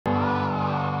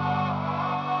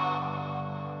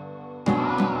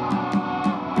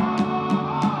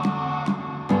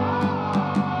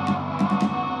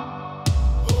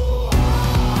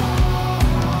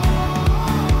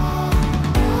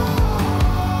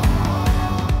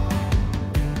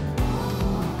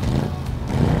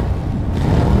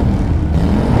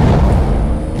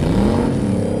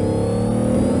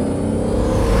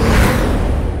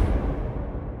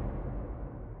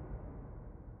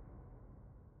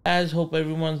guys, hope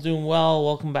everyone's doing well.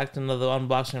 Welcome back to another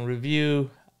unboxing review.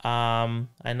 I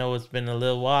know it's been a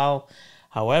little while.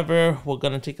 However, we're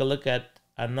going to take a look at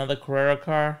another Carrera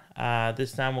car.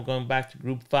 This time we're going back to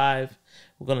Group 5.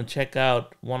 We're going to check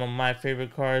out one of my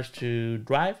favorite cars to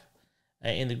drive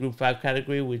in the Group 5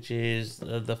 category, which is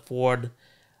the Ford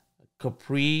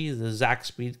Capri, the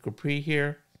Zakspeed Capri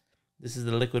here. This is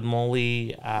the liquid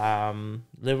Moly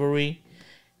livery.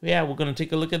 Yeah, we're going to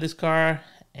take a look at this car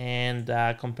and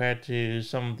compare it to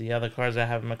some of the other cars I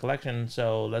have in my collection.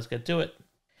 So let's get to it.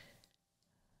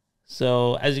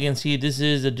 So as you can see, this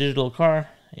is a digital car.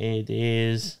 It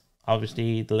is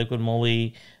obviously the liquid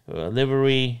Moly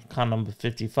livery, car number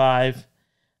 55.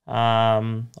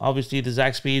 Obviously the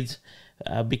Zakspeeds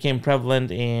became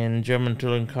prevalent in German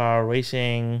touring car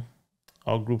racing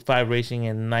or Group 5 racing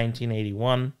in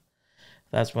 1981.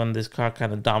 That's when this car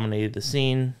kind of dominated the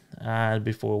scene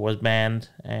before it was banned,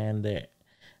 and the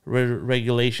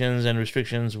regulations and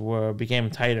restrictions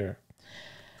became tighter.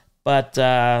 But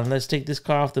let's take this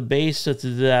car off the base. So to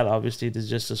do that, obviously there's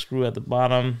just a screw at the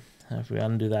bottom. If we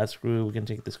undo that screw, we can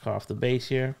take this car off the base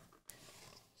here.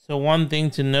 So one thing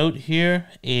to note here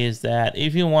is that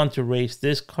if you want to race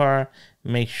this car,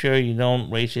 make sure you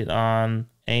don't race it on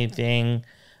anything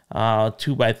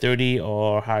 2x30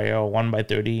 or higher, or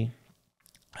 1x30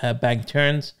 bank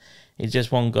turns. It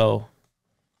just won't go.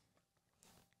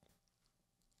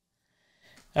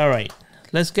 All right,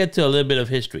 let's get to a little bit of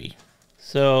history.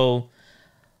 So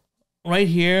right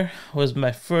here was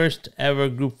my first ever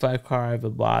Group 5 car I ever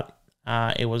bought.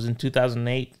 It was in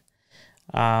 2008.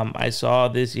 I saw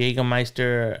this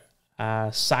Jägermeister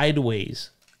sideways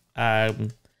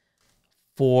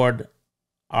Ford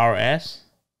RS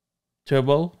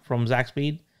Turbo from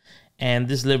Zakspeed. And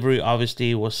this livery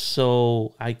obviously was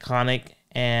so iconic,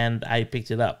 and I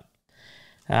picked it up.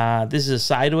 This is a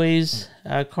sideways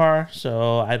car,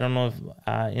 so I don't know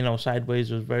if,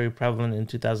 sideways was very prevalent in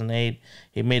 2008.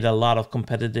 It made a lot of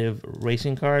competitive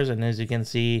racing cars, and as you can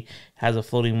see, has a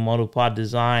floating monopod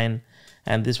design.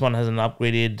 And this one has an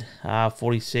upgraded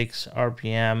 46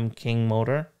 RPM King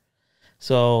motor.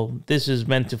 So this is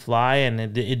meant to fly, and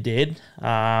it did.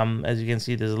 As you can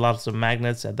see, there's lots of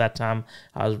magnets. At that time,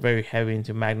 I was very heavy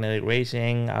into magnetic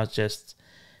racing. I was just,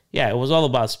 it was all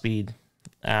about speed,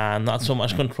 not so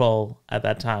much control at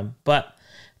that time. But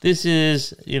this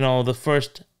is, the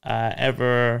first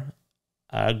ever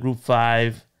Group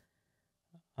 5.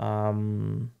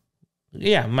 My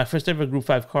first ever Group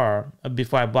 5 car.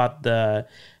 Before I bought the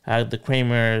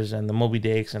Kramers and the Moby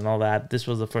Dicks and all that, this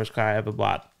was the first car I ever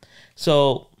bought.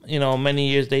 So, many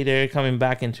years later, coming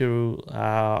back into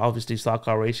obviously stock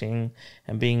car racing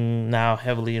and being now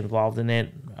heavily involved in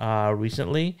it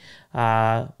recently,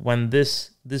 when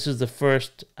this is the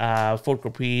first Ford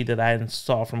Capri that I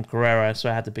saw from Carrera, so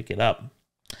I had to pick it up.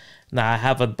 Now, I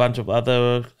have a bunch of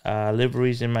other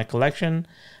liveries in my collection,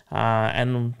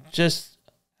 and just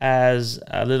as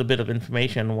a little bit of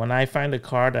information, when I find a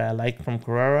car that I like from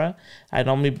Carrera, I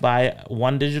normally buy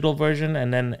one digital version,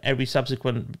 and then every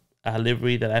subsequent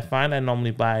livery that I find, I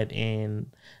normally buy it in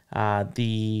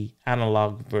the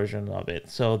analog version of it.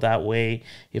 So that way,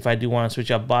 if I do want to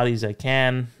switch up bodies, I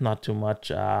can. Not too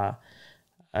much,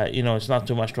 it's not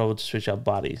too much trouble to switch up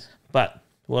bodies. But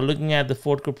we're looking at the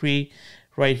Ford Capri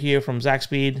right here from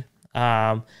Zakspeed.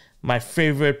 My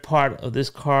favorite part of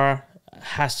this car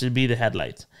has to be the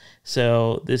headlights.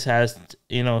 So this has,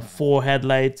 4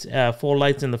 headlights, 4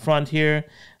 lights in the front here.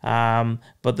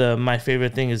 But my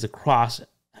favorite thing is the cross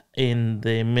in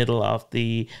the middle of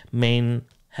the main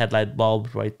headlight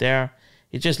bulb right there.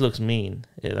 It just looks mean.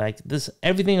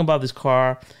 Everything about this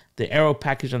car, the aero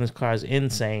package on this car is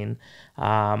insane.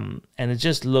 And it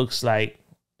just looks like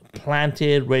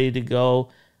planted, ready to go.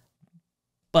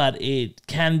 But it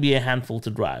can be a handful to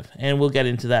drive, and we'll get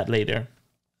into that later.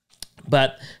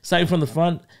 But starting from the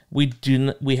front, we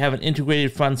have an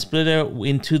integrated front splitter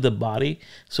into the body,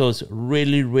 so it's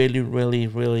really, really, really,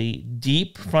 really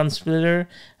deep front splitter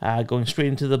going straight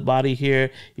into the body here.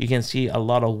 You can see a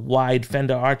lot of wide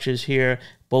fender arches here,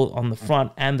 both on the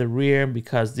front and the rear,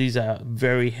 because these are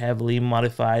very heavily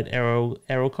modified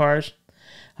aero cars.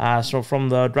 So from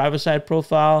the driver's side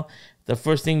profile, the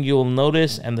first thing you'll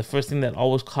notice, and the first thing that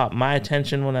always caught my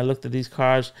attention when I looked at these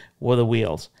cars, were the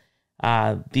wheels.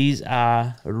 These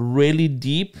are really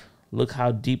deep. Look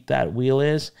how deep that wheel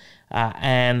is,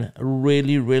 and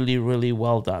really, really, really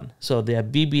well done. So they're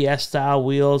BBS style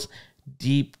wheels,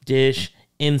 deep dish,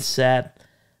 inset.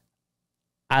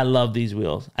 I love these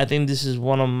wheels. I think this is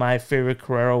one of my favorite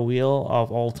Carrera wheel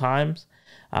of all times.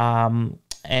 And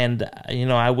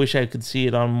I wish I could see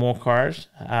it on more cars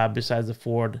besides the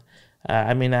Ford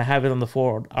I mean, I have it on the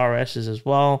Ford RSs as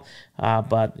well,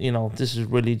 but you know, this is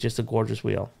really just a gorgeous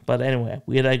wheel. But anyway,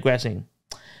 we're digressing.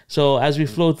 So as we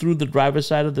flow through the driver's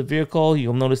side of the vehicle,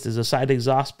 you'll notice there's a side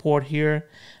exhaust port here.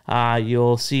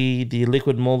 You'll see the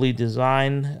liquid Moly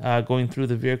design going through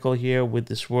the vehicle here with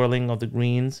the swirling of the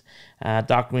greens,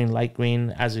 dark green, light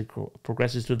green, as it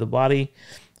progresses through the body.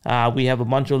 We have a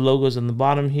bunch of logos on the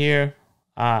bottom here,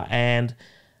 and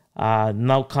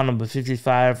now car number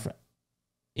 55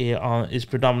 is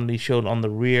predominantly shown on the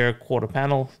rear quarter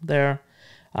panel there.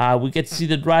 We get to see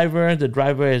the driver. The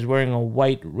driver is wearing a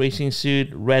white racing suit,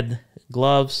 red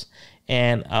gloves,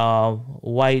 and a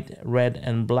white, red,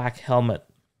 and black helmet.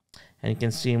 And you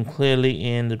can see him clearly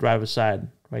in the driver's side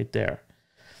right there.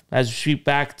 As you sweep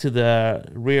back to the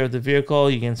rear of the vehicle,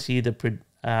 you can see the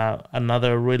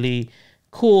another really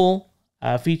cool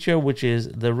feature, which is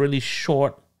the really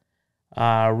short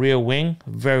rear wing,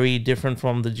 very different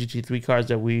from the GT3 cars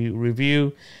that we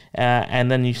review.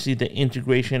 And then you see the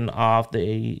integration of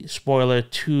the spoiler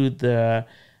to the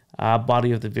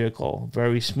body of the vehicle.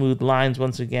 Very smooth lines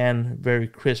once again, very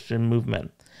crisp in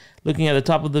movement. Looking at the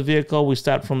top of the vehicle, we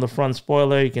start from the front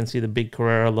spoiler. You can see the big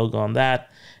Carrera logo on that.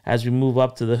 As we move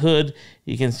up to the hood,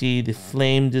 you can see the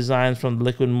flame designs from the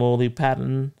liquid Moly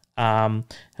pattern. You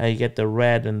get the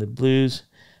red and the blues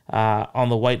on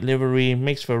the white livery.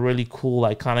 Makes for a really cool,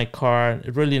 iconic car.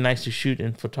 It's really nice to shoot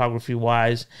in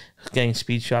photography-wise. Getting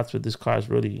speed shots with this car is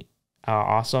really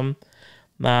awesome.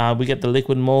 We get the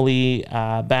liquid Moly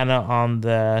banner on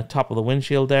the top of the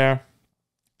windshield there.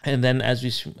 And then as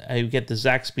we get the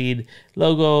Zakspeed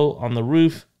logo on the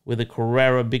roof with the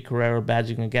Carrera, big Carrera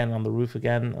badging again on the roof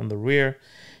again on the rear.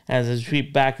 As I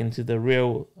sweep back into the rear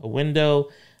window,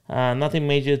 nothing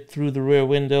major through the rear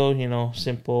window, you know,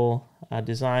 simple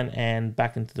design, and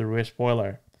back into the rear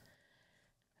spoiler.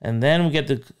 And then we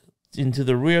get into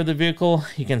the rear of the vehicle.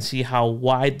 You can see how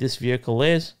wide this vehicle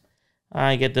is.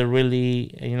 I get the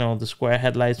really, you know, the square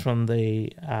headlights from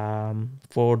the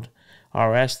Ford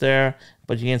RS there,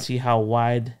 but you can see how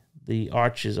wide the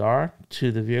arches are to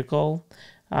the vehicle.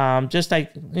 Just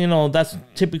like, you know, that's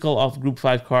typical of Group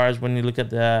 5 cars. When you look at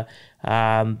the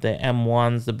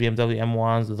M1s, the BMW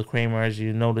M1s, the Cremers,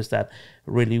 you notice that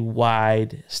really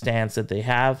wide stance that they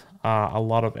have, a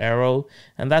lot of aero.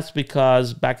 And that's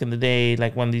because back in the day,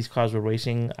 like when these cars were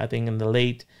racing, I think in the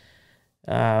late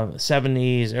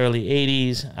 70s, early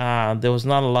 80s, there was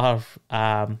not a lot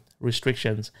of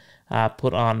restrictions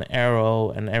put on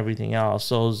aero and everything else.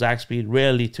 So Zakspeed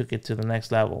really took it to the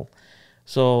next level.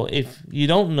 So if you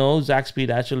don't know, Zakspeed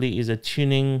actually is a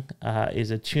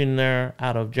tuner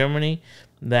out of Germany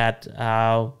that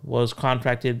was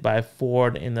contracted by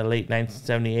Ford in the late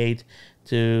 1978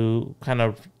 to kind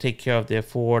of take care of their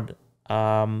Ford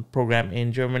program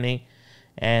in Germany.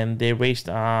 And they raced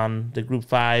on the Group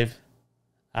 5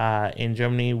 in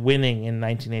Germany, winning in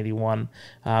 1981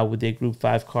 with their Group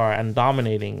 5 car and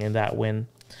dominating in that win.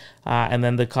 And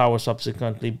then the car was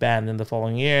subsequently banned in the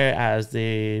following year as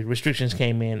the restrictions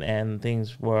came in and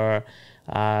things were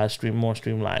more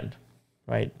streamlined,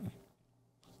 right?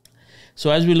 So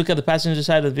as we look at the passenger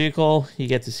side of the vehicle, you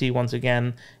get to see once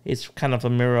again, it's kind of a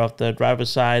mirror of the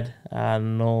driver's side.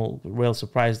 No real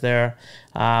surprise there.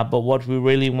 But what we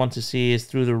really want to see is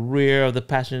through the rear of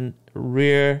the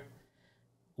rear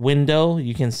window,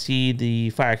 you can see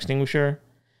the fire extinguisher.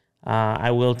 I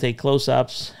will take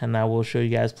close-ups and I will show you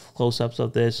guys close-ups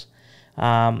of this.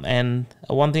 And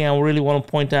one thing I really want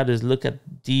to point out is look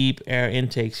at deep air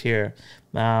intakes here.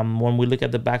 When we look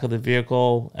at the back of the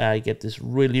vehicle, you get this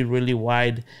really, really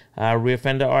wide rear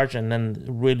fender arch and then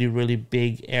really, really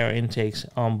big air intakes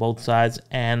on both sides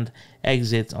and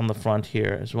exits on the front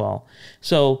here as well.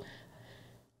 So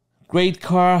great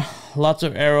car, lots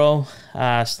of aero,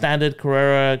 standard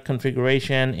Carrera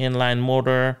configuration, inline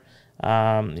motor.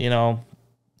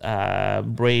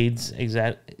 Braids,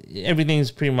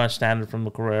 everything's pretty much standard from the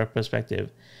Carrera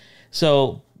perspective.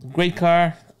 So great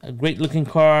car, a great looking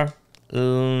car.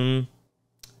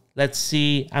 Let's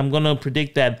see, I'm gonna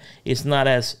predict that it's not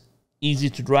as easy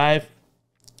to drive.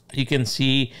 You can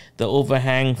see the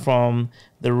overhang from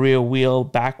the rear wheel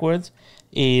backwards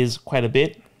is quite a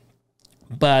bit,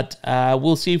 but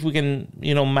we'll see if we can,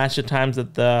 match the times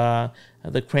that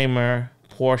the Kramer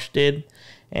Porsche did,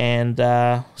 and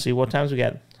see what times we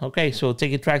get. Okay, so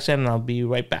take your tracks in and I'll be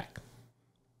right back.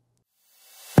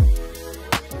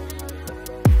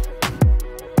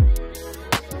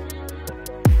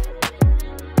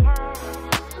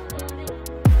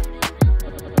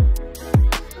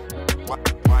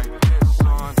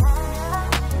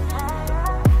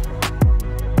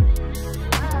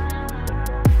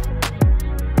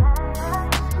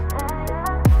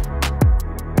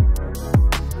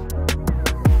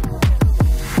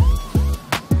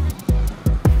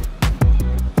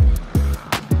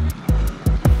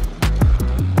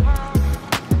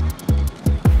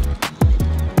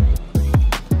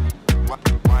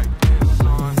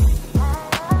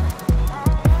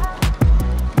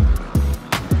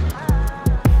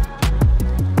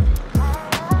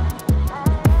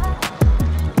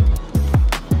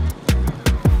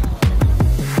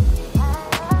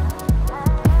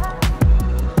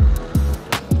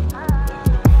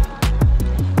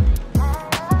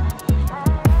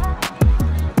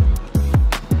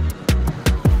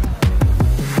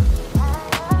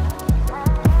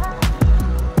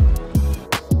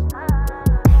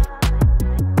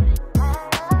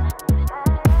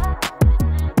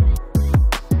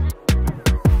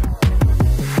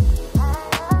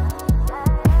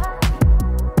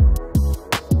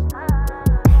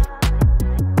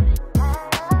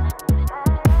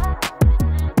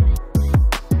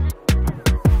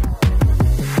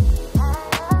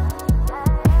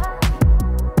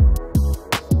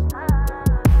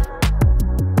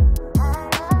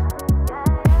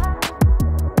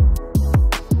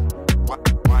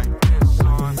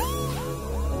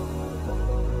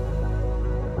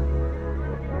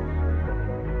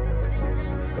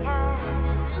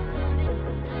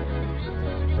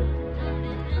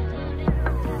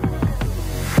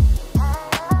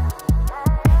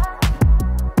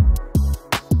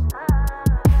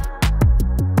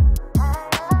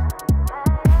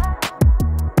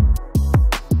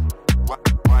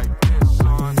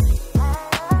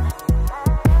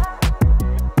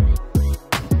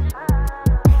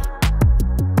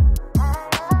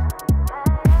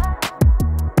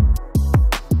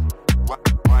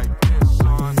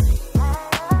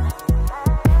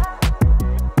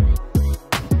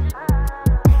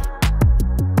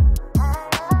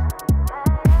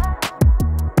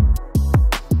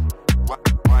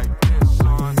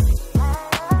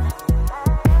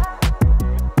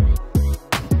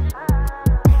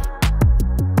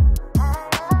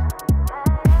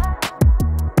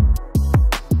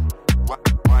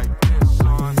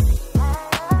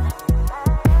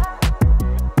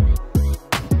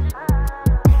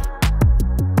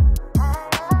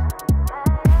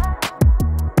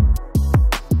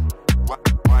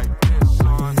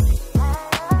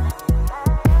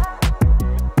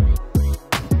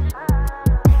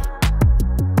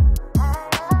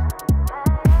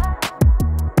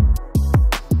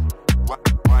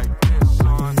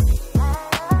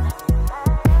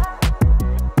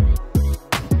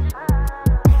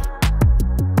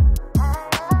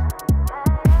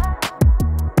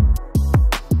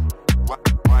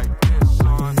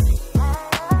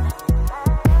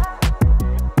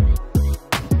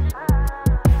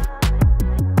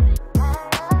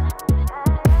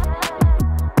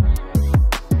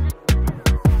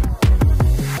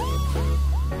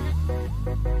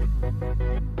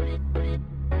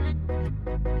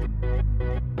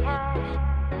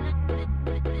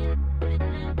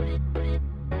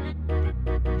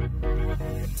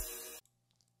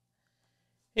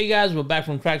 Hey guys, we're back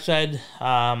from trackside,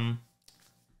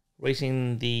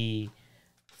 racing the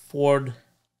Ford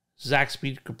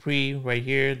Zakspeed Capri right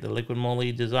here, the liquid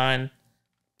moly design.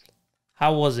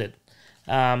 How was it?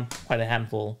 Quite a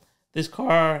handful. This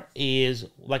car is,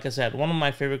 like I said, one of my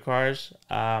favorite cars.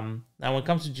 Now when it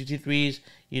comes to GT3s,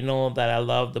 you know that I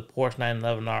love the Porsche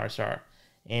 911 RSR.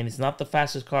 And it's not the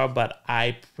fastest car, but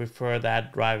I prefer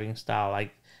that driving style.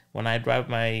 Like when I drive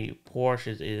my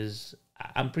Porsche,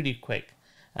 I'm pretty quick.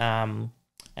 And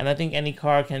I think any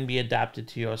car can be adapted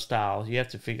to your style. You have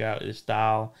to figure out your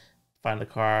style, find the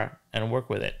car, and work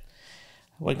with it.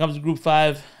 When it comes to Group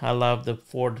 5, I love the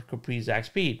Ford Capri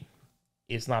Zakspeed.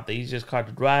 It's not the easiest car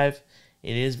to drive.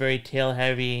 It is very tail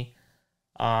heavy.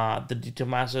 The Detail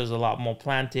Master is a lot more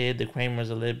planted. The Kramer is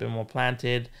a little bit more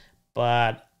planted.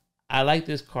 But I like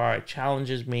this car. It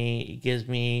challenges me. It gives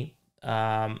me,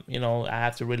 I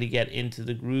have to really get into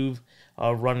the groove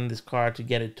of running this car to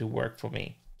get it to work for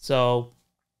me. So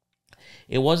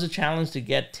it was a challenge to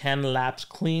get 10 laps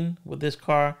clean with this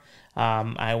car.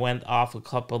 I went off a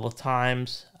couple of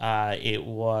times.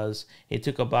 It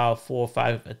took about 4 or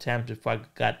 5 attempts before I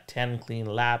got 10 clean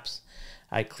laps.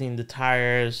 I cleaned the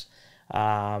tires.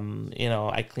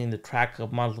 I cleaned the track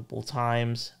up multiple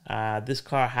times. This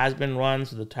car has been run,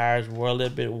 so the tires were a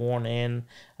little bit worn in.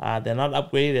 They're not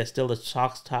upgraded. They're still the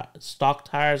stock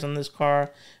tires on this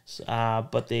car,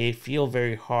 but they feel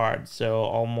very hard. So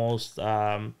almost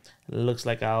looks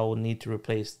like I'll need to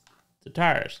replace the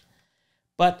tires.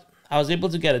 But I was able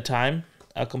to get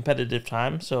a competitive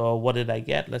time. So what did I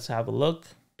get? Let's have a look.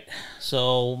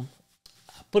 So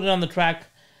I put it on the track.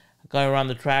 Going around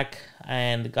the track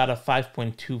and got a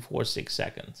 5.246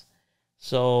 seconds.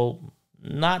 So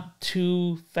not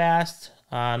too fast,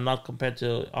 not compared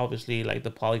to obviously like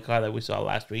the Poly car that we saw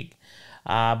last week,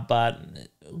 but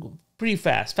pretty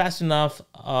fast enough,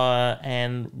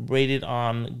 and rated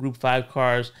on Group 5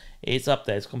 cars, it's up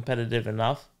there, it's competitive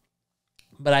enough.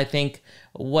 But I think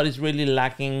what is really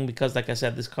lacking, because like I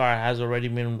said, this car has already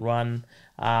been run,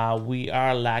 we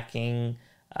are lacking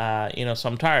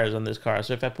some tires on this car.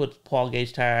 So if I put Paul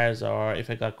Gauge tires, or if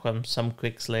I got some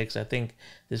quick slicks, I think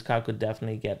this car could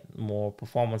definitely get more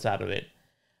performance out of it.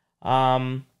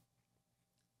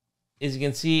 As you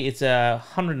can see, it's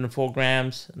 104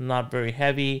 grams, not very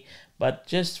heavy, but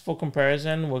just for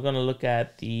comparison, we're going to look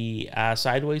at the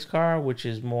sideways car, which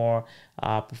is more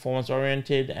performance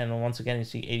oriented, and once again you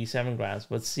see 87 grams.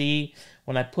 But see,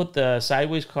 when I put the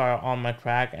sideways car on my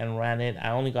track and ran it,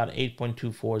 I only got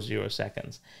 8.240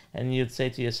 seconds. And you'd say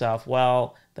to yourself,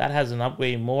 well, that has an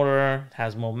upgraded motor, it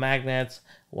has more magnets,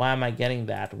 why am I getting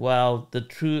that? Well,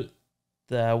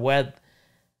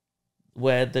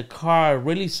 where the car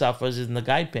really suffers is in the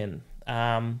guide pin.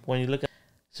 When you look at,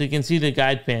 so you can see the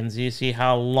guide pins, you see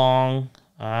how long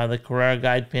the Carrera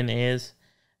guide pin is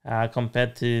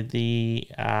compared to the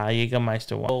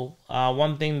Jägermeister one. So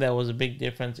one thing that was a big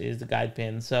difference is the guide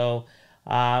pin. So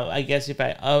I guess if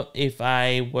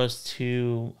I was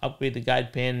to upgrade the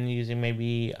guide pin using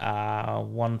maybe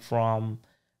one from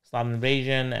Slot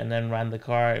Invasion and then ran the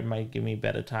car, it might give me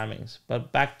better timings.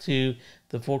 But back to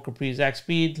the Ford Capri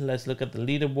Zakspeed, let's look at the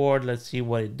leaderboard. Let's see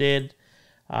what it did.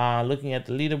 Looking at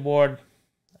the leaderboard,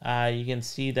 you can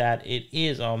see that it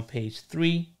is on page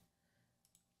 3,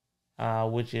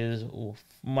 which is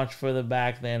much further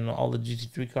back than all the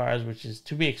GT3 cars, which is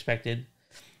to be expected.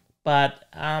 But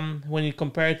when you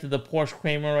compare it to the Porsche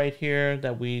Kramer right here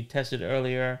that we tested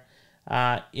earlier,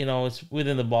 it's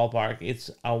within the ballpark. It's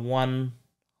a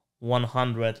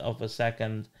 1/100th of a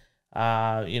second,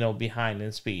 behind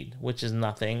in speed, which is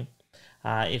nothing.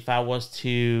 If I was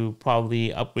to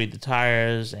probably upgrade the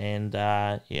tires and,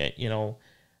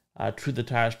 treat the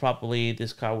tires properly,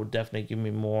 this car would definitely give me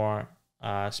more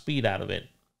speed out of it.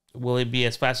 Will it be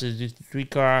as fast as the GT3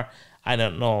 car? I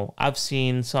don't know. I've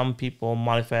seen some people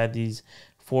modify these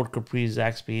Ford Capri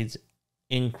Zakspeeds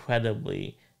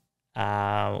incredibly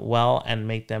well and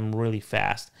make them really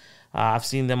fast. I've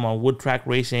seen them on wood track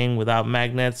racing without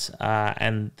magnets,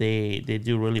 and they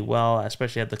do really well,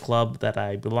 especially at the club that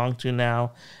I belong to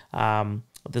now.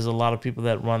 There's a lot of people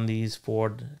that run these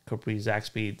Ford Capri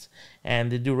Zakspeeds,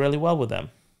 and they do really well with them.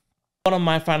 One of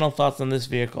my final thoughts on this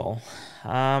vehicle.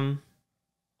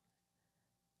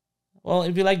 Well,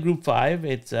 if you like Group 5,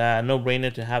 it's a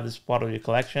no-brainer to have this part of your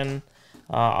collection.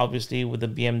 Obviously, with the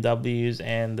BMWs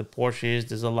and the Porsches,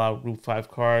 there's a lot of Group 5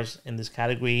 cars in this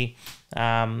category.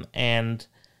 But,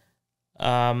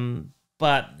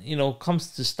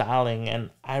 comes to styling,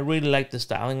 and I really like the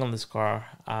styling on this car.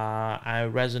 I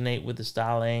resonate with the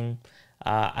styling.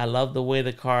 I love the way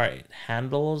the car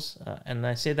handles, and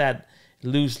I say that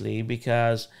loosely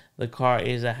because the car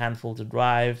is a handful to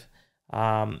drive.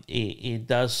 it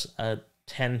does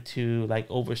tend to like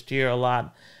oversteer a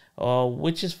lot,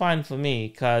 which is fine for me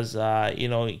because you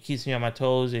know, it keeps me on my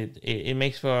toes. It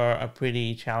makes for a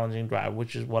pretty challenging drive,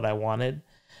 which is what I wanted.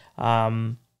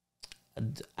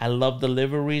 I love the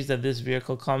liveries that this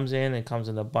vehicle comes in. It comes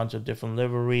in a bunch of different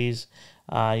liveries.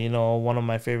 You know, one of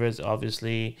my favorites,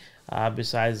 obviously,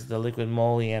 besides the Liquid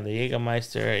Moly and the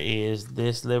Jägermeister, is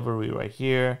this livery right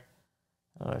here.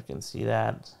 I can see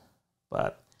that,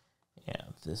 but yeah,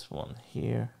 this one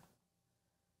here,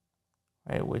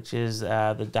 right, which is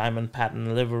the diamond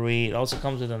pattern livery. It also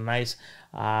comes with a nice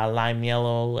lime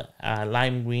yellow,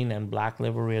 lime green, and black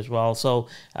livery as well. So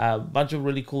a bunch of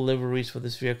really cool liveries for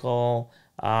this vehicle.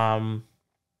 End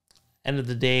of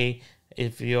the day,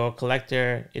 if you're a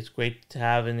collector, it's great to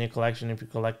have in your collection if you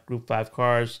collect Group 5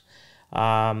 cars.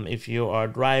 If you are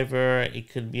a driver, it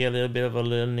could be a little bit of a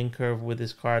learning curve with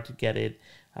this car to get it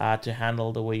to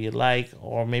handle the way you like,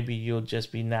 or maybe you'll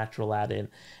just be natural at it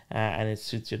and it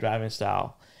suits your driving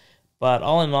style. But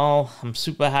all in all, I'm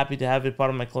super happy to have it part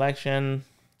of my collection.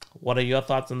 What are your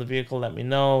thoughts on the vehicle? Let me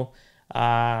know. The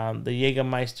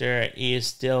Jägermeister is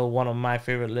still one of my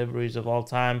favorite liveries of all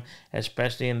time,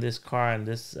 especially in this car and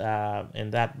this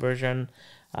in that version.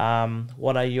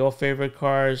 What are your favorite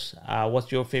cars?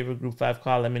 What's your favorite Group 5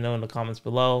 car? Let me know in the comments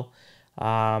below.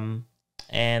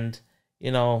 And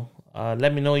you know,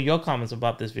 let me know your comments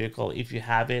about this vehicle. If you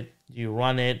have it, do you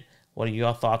run it? What are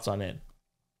your thoughts on it?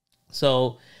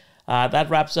 So that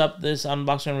wraps up this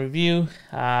unboxing review.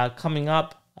 Coming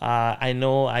up, I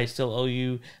know I still owe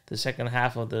you the second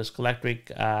half of this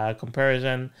Collectric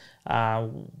comparison.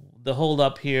 The hold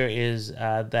up here is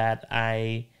that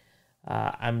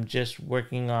I'm just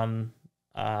working on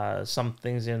some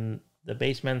things in the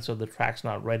basement, so the track's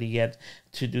not ready yet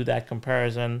to do that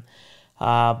comparison.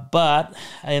 But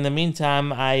in the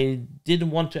meantime, I did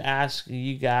want to ask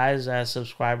you guys as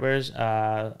subscribers,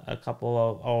 a couple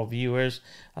of our viewers,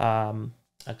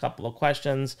 a couple of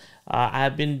questions. I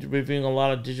have been reviewing a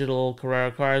lot of digital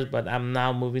Carrera cars, but I'm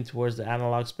now moving towards the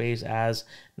analog space as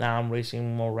now I'm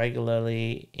racing more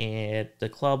regularly at the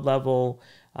club level.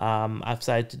 I've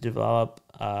decided to develop,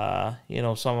 you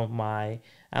know, some of my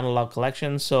analog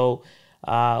collections. So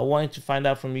I wanted to find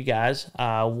out from you guys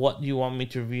what you want me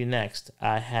to review next.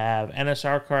 I have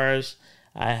NSR cars,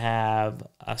 I have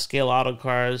scale auto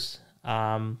cars,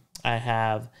 I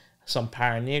have some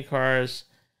Pioneer cars,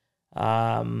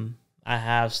 I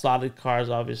have slotted cars,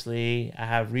 obviously, I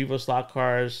have Revo slot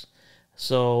cars.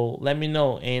 So let me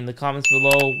know in the comments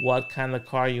below what kind of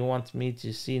car you want me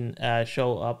to see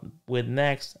show up with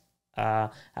next. I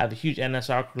have a huge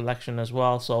NSR collection as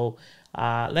well, so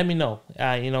let me know.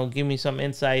 You know, give me some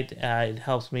insight. It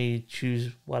helps me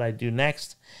choose what I do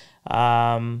next.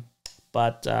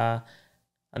 But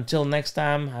until next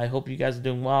time, I hope you guys are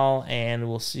doing well, and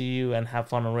we'll see you and have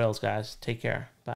fun on rails, guys. Take care.